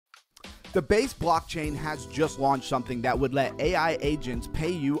The Base blockchain has just launched something that would let AI agents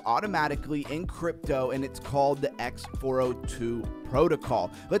pay you automatically in crypto, and it's called the X402 protocol.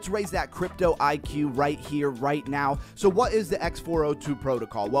 Let's raise that crypto IQ right here, right now. So what is the X402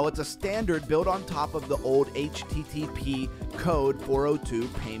 protocol? Well, it's a standard built on top of the old HTTP code 402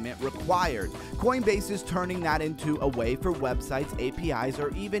 payment required. Coinbase is turning that into a way for websites, APIs, or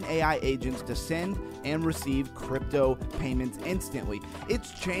even AI agents to send and receive crypto payments instantly.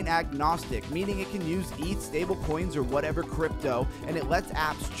 It's chain agnostic, meaning it can use ETH, stablecoins, or whatever crypto, and it lets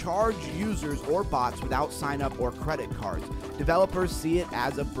apps charge users or bots without sign up or credit cards. Developers see it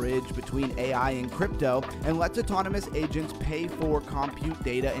as a bridge between AI and crypto and lets autonomous agents pay for compute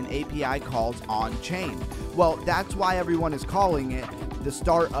data and API calls on chain. Well, that's why everyone is calling it the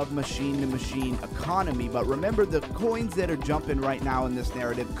start of machine-to-machine economy. But remember, the coins that are jumping right now in this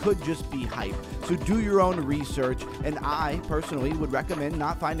narrative could just be hype. So do your own research, and I personally would recommend,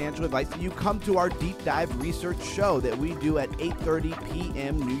 not financial advice, that you come to our deep dive research show that we do at 8:30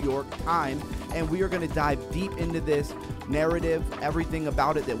 p.m. New York time, and we are going to dive deep into this narrative, everything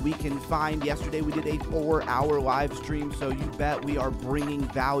about it that we can find. Yesterday we did a 4-hour live stream, so you bet we are bringing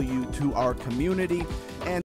value to our community. And